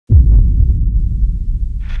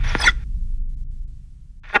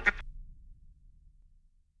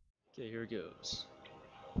Okay, here it goes.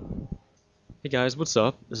 Hey guys, what's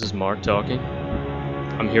up? This is Mark talking.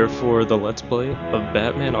 I'm here for the Let's Play of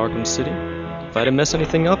Batman Arkham City. If I didn't mess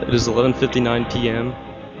anything up, it is 11:59 p.m.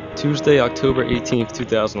 Tuesday, October 18th,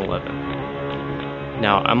 2011.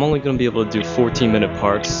 Now, I'm only going to be able to do 14-minute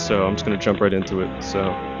parts, so I'm just going to jump right into it. So,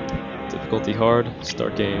 difficulty hard,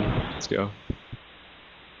 start game, let's go.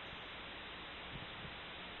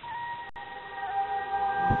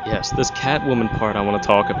 Yes, this Catwoman part I want to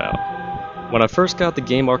talk about. When I first got the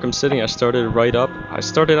game Arkham City, I started right up. I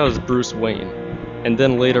started out as Bruce Wayne, and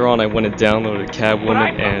then later on I went and downloaded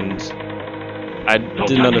Catwoman, and I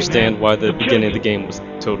didn't understand why the beginning of the game was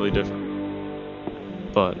totally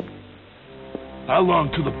different. But how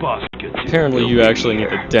long till the boss gets here? Apparently you actually need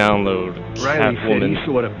to download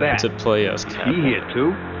Catwoman to play as Catwoman. He here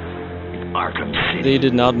too? Arkham City. They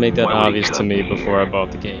did not make that obvious to me before I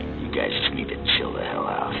bought the game. You guys just need to chill the hell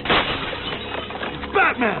out.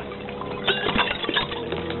 Batman!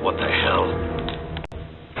 What the hell?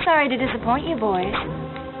 Sorry to disappoint you, boys.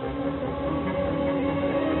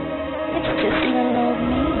 It's just little old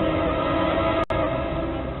me.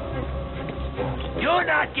 You're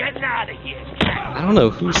not getting out of here. I don't know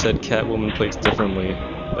who said Catwoman plays differently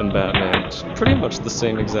than Batman. It's pretty much the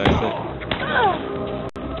same exact thing.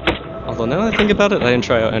 Although now that I think about it, I didn't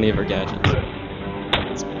try out any of her gadgets.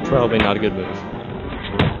 It's probably not a good move.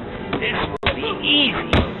 This will be easy.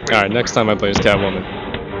 Alright, next time I play as Catwoman,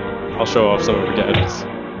 I'll show off some of her gadgets.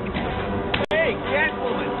 Hey,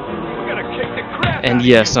 Catwoman! We're gonna kick the crap And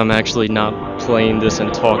yes, I'm actually not playing this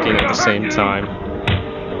and talking at the same time.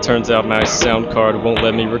 Turns out my sound card won't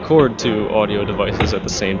let me record two audio devices at the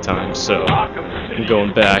same time, so I'm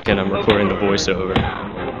going back and I'm recording the voiceover.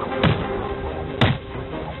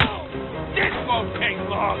 This won't take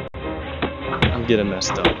long. I'm getting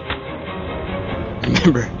messed up.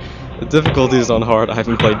 Remember, the difficulty is on hard. I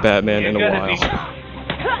haven't played Batman in a while.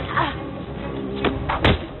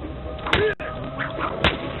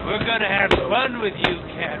 We're gonna have fun with you,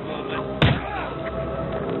 Catwoman.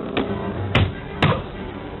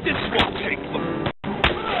 This won't take long.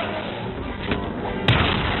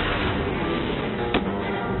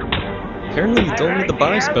 Apparently you don't need the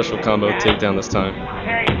buy special combo takedown this time.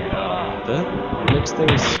 That makes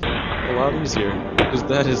things a lot easier, because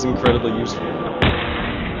that is incredibly useful.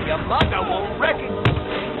 Your mother won't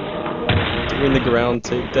recognize. Doing the ground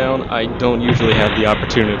takedown, I don't usually have the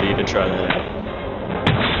opportunity to try that out.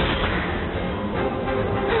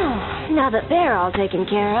 Now that they're all taken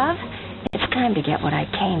care of, it's time to get what I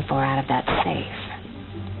came for out of that safe.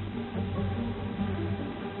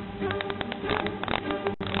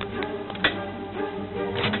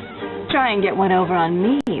 Try and get one over on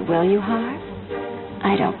me, will you, Hart?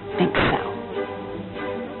 I don't think so.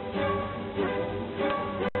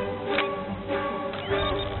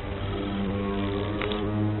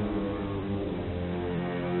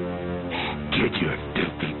 Get your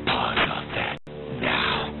filthy paws off that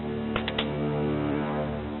now.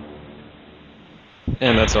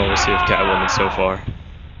 And that's all we see of Catwoman so far.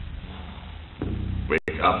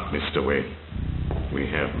 Wake up, Mr. Wayne. We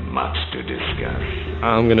have much to discuss.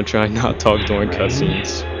 I'm gonna try not talk during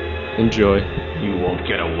cutscenes. Enjoy. You won't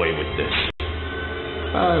get away with this.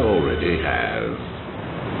 I already have.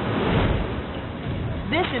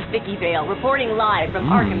 This is Vicky Vale reporting live from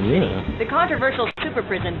Arkham City, yeah. the controversial super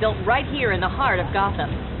prison built right here in the heart of Gotham.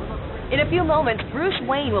 In a few moments, Bruce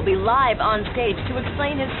Wayne will be live on stage to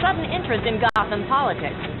explain his sudden interest in Gotham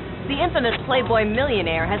politics. The infamous Playboy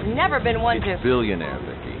millionaire has never been one to... Billionaire,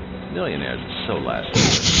 Vicky. Millionaires are so last.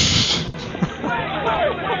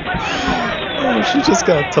 Oh, she just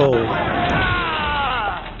got told.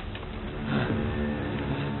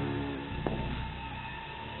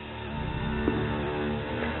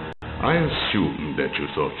 I assumed that you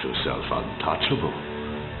thought yourself untouchable.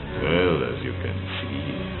 Well, as you can see,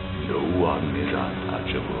 no one is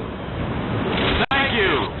untouchable. Thank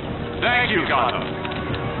you! Thank you, Gotham!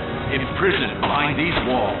 Imprisoned behind these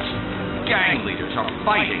walls, gang leaders are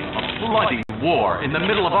fighting a bloody war in the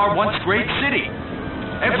middle of our once great city.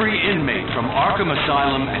 Every inmate from Arkham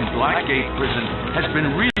Asylum and Blackgate Prison has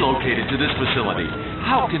been relocated to this facility.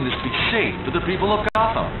 How can this be safe for the people of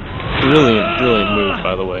Gotham? Brilliant, brilliant move,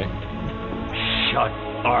 by the way. Shut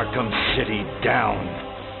Arkham City down.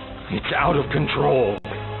 It's out of control.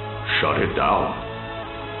 Shut it down.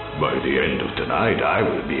 By the end of tonight, I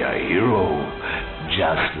will be a hero,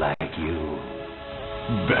 just like you.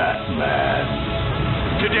 Batman.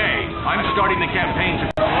 Today, I'm starting the campaign to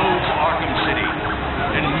close Arkham City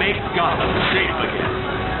and make Gotham safe again.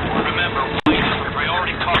 Remember, Wayne is a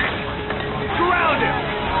priority target. Ground him!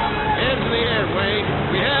 Hands in the air, Wayne.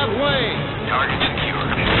 We have Wayne. Target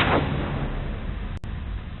secured.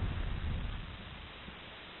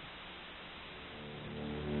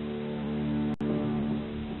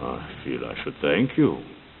 feel I should thank you.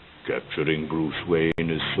 Capturing Bruce Wayne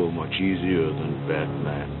is so much easier than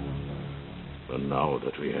Batman. But now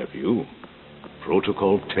that we have you,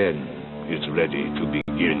 Protocol 10 is ready to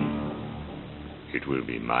begin. It will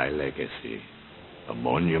be my legacy, a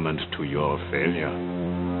monument to your failure.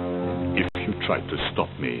 If you try to stop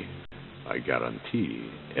me, I guarantee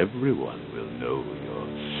everyone will know your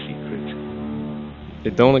secret. They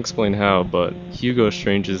don't explain how, but Hugo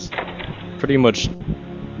Strange is pretty much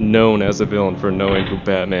known as a villain for knowing who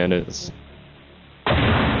Batman is.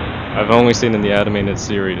 I've only seen in the animated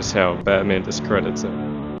series how Batman discredits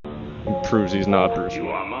him and proves he's not Bruce Wayne.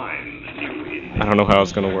 I don't know how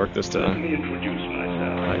it's gonna work this time.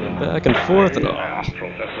 I am back and forth and all. What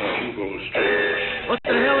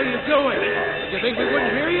the hell are you doing? Did you think we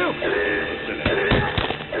wouldn't hear you?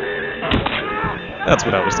 That's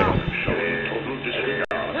what I was doing.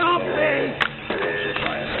 Help me!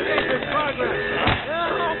 Stop in progress!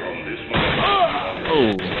 Help!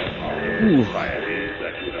 Oh. Ooh.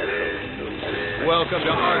 Welcome to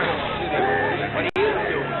Arkham City. What are you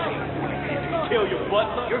doing? Kill your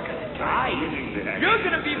butler? You're gonna die. You're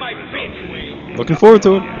gonna be my bitch, Wayne. Looking forward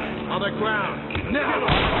to it. On the ground. Now!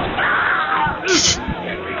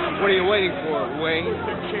 What are you waiting for, Wayne?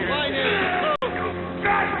 My name.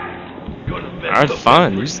 Alright,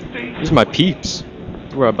 fine. These are my peeps.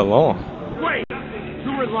 That's where I belong. Wait!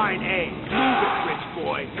 You're in line A. Move it, rich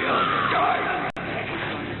boy.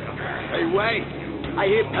 Hey, Wayne. I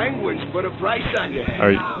hear penguins put a price on your head.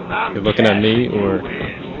 Are you looking at me or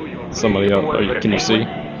somebody else? Can you see?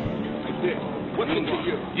 What's into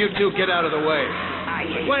you? You two get out of the way.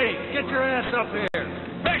 Wait, get your ass up here.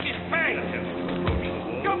 Back his face.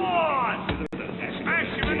 Come on. Smash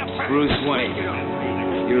him in the face. Bruce Wayne,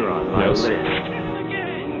 you're on my Yes. list.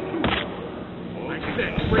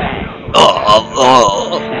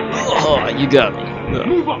 You got me.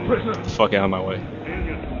 Move up, prisoner. Get the fuck out of my way.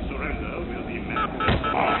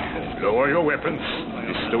 Lower your weapons.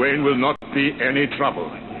 Mr. Wayne will not be any trouble.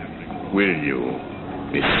 Will you,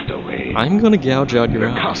 Mr. Wayne? I'm gonna gouge out your The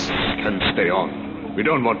eyes. cuffs can stay on. We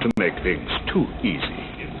don't want to make things too easy,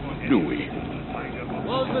 do we?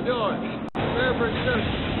 Close the doors. Prepare for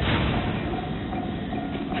insertion.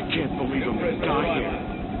 I can't believe I'm gonna die here.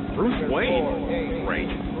 Bruce Wayne? Great.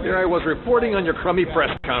 Here I was reporting on your crummy press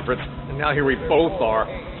conference, and now here we both are.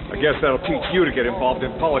 I guess that'll teach you to get involved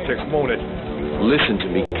in politics, won't it? Listen to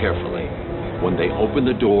me carefully. When they open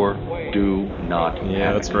the door, do not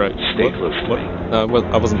Yeah, that's right. stay close to What? me. Well,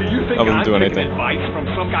 I wasn't Do you think doing I'm taking anything. advice from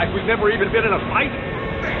some guy who's never even been in a fight?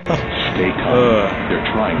 Stay calm. They're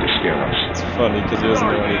trying to scare us. It's funny because he doesn't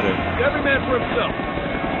know anything. Every man for himself.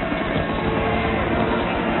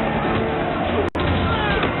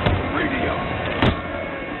 Radio.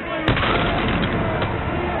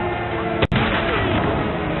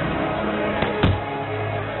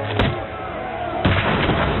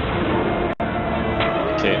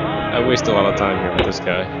 Okay, I waste a lot of time here with this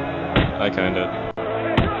guy. I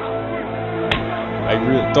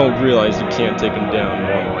don't realize you can't take him down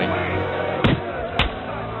normally.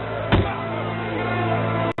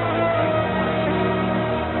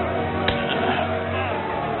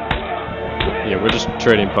 Yeah, we're just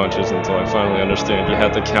trading punches until I finally understand you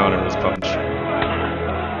have to counter his punch.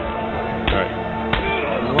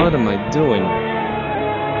 Alright. What am I doing?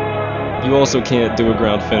 You also can't do a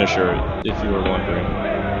ground finisher, if you were wondering.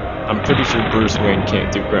 I'm pretty sure Bruce Wayne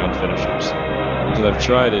can't do ground finishers. Because I've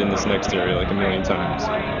tried it in this next area like a million times.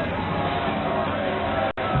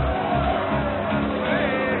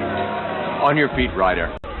 On your feet,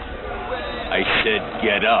 Ryder. I said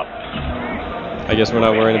get up. I guess we're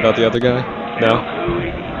not worrying about the other guy? No?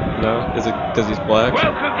 No? Is it because he's black? Oh.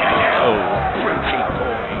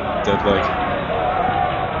 Dead leg.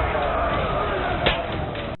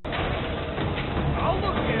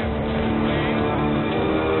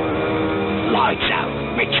 Lights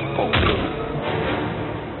out, rich boy.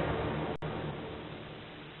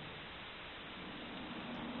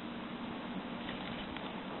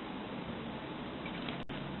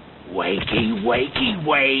 Wakey, wakey,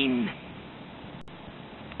 Wayne.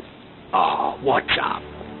 Oh, what's up?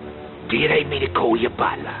 Do you need me to call you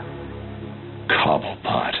butler?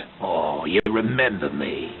 Cobblepot. Oh, you remember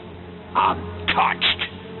me. I'm touched.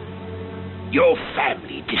 Your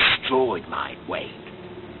family destroyed mine, Wayne.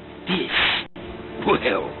 This,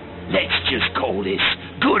 well, let's just call this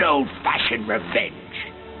good old-fashioned revenge.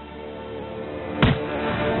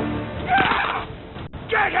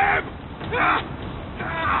 Get him!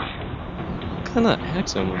 What kind of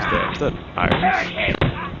accent was that? Is that Irish?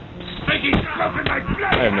 I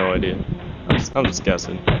have no idea. I'm just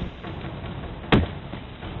guessing.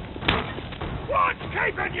 What's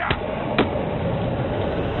taping you!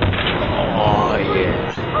 Oh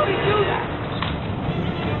yeah. How'd he do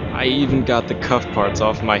that? I even got the cuff parts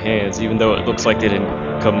off my hands, even though it looks like they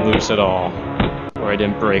didn't come loose at all. Or I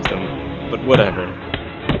didn't break them. But whatever.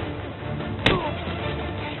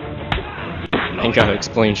 I ain't gotta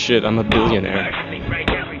explain shit, I'm a billionaire. Break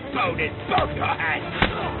every bone in both your hands!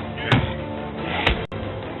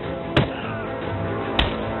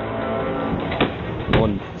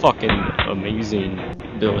 One fucking amazing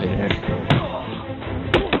billionaire.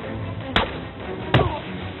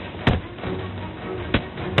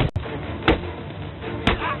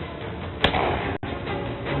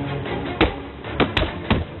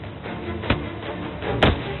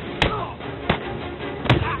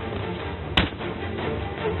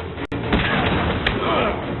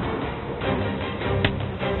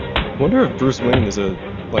 I wonder if Bruce Wayne is a,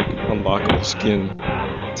 like, unlockable skin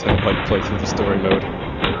to, like, play through the story mode.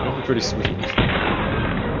 That'd be pretty sweet.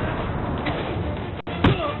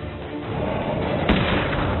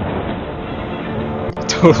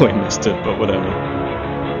 Totally missed it, but whatever.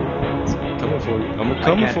 It's coming for you.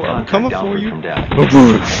 I'm coming for you. Oh,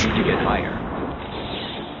 Bruce! To get higher.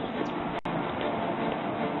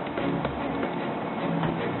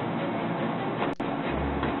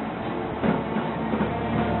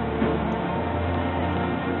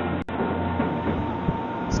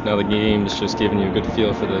 Now the game is just giving you a good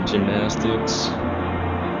feel for the gymnastics.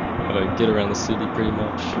 Gotta get around the city pretty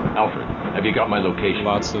much. Alfred, have you got my location?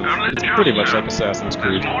 Lots of... It's pretty much like Assassin's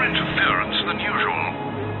Creed. More interference than usual.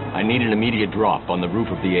 I need an immediate drop on the roof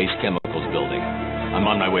of the Ace Chemicals building. I'm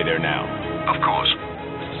on my way there now. Of course.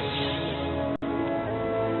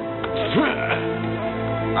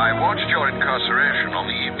 I watched your incarceration on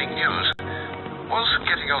the evening news. Was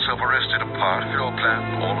getting yourself arrested a part of your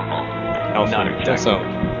plan all along? Not Alfred, exactly.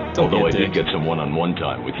 don't Although be I a did dick. get some one-on-one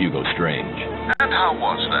time with Hugo Strange. And how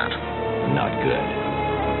was that? Not good.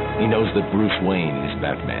 He knows that Bruce Wayne is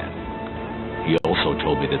Batman. He also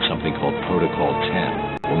told me that something called Protocol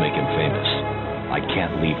 10 will make him famous. I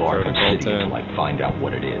can't leave Arkham Protocol City 10. until I find out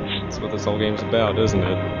what it is. That's what this whole game's about, isn't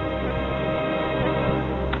it?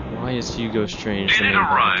 Why is Hugo Strange the Did it main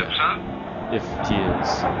bad arrive, guy? sir? If he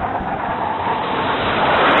is.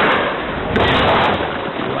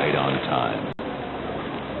 Right on time.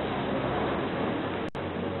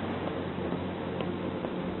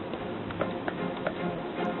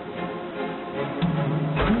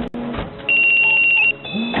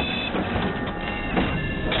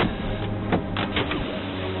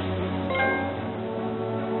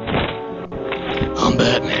 I'm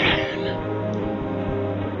Batman.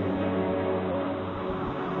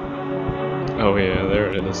 Oh yeah, there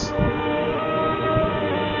it is.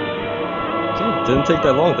 Okay, didn't take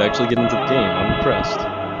that long to actually get into the game. I'm impressed.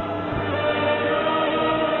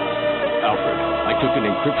 Alfred, I took an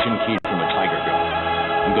encryption key from a Tiger gun.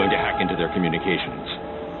 I'm going to hack into their communications.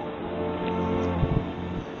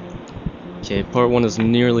 Okay, part 1 is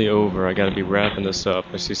nearly over. I gotta be wrapping this up.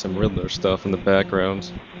 I see some Riddler stuff in the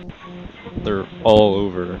background. They're all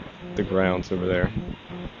over the grounds over there.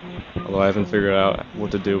 Although I haven't figured out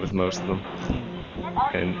what to do with most of them.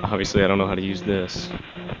 And obviously I don't know how to use this.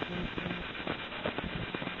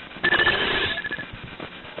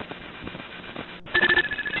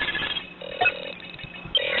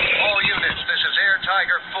 All units, this is Air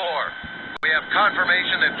Tiger 4. We have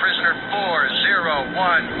confirmation that prisoner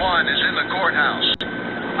 4011 is in the courthouse.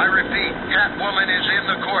 I repeat, Catwoman is in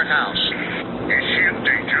the courthouse. Is she in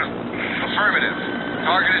danger? Affirmative.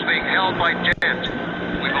 Target is being held by Dent.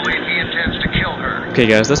 We believe he intends to kill her. Okay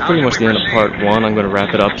guys, that's pretty much the end of part 1. I'm going to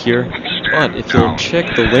wrap it up here. But if you'll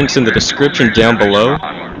check the links in the description down below,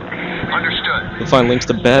 Understood. you'll find links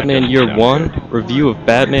to Batman Year 1, review of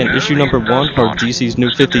Batman Issue Number 1, part of DC's New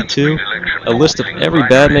 52, a list of every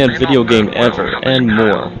Batman video game ever, and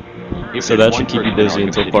more. So that should keep you busy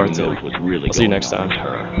until part 2. I'll see you next time.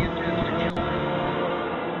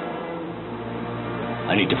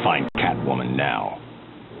 I need to find Catwoman now.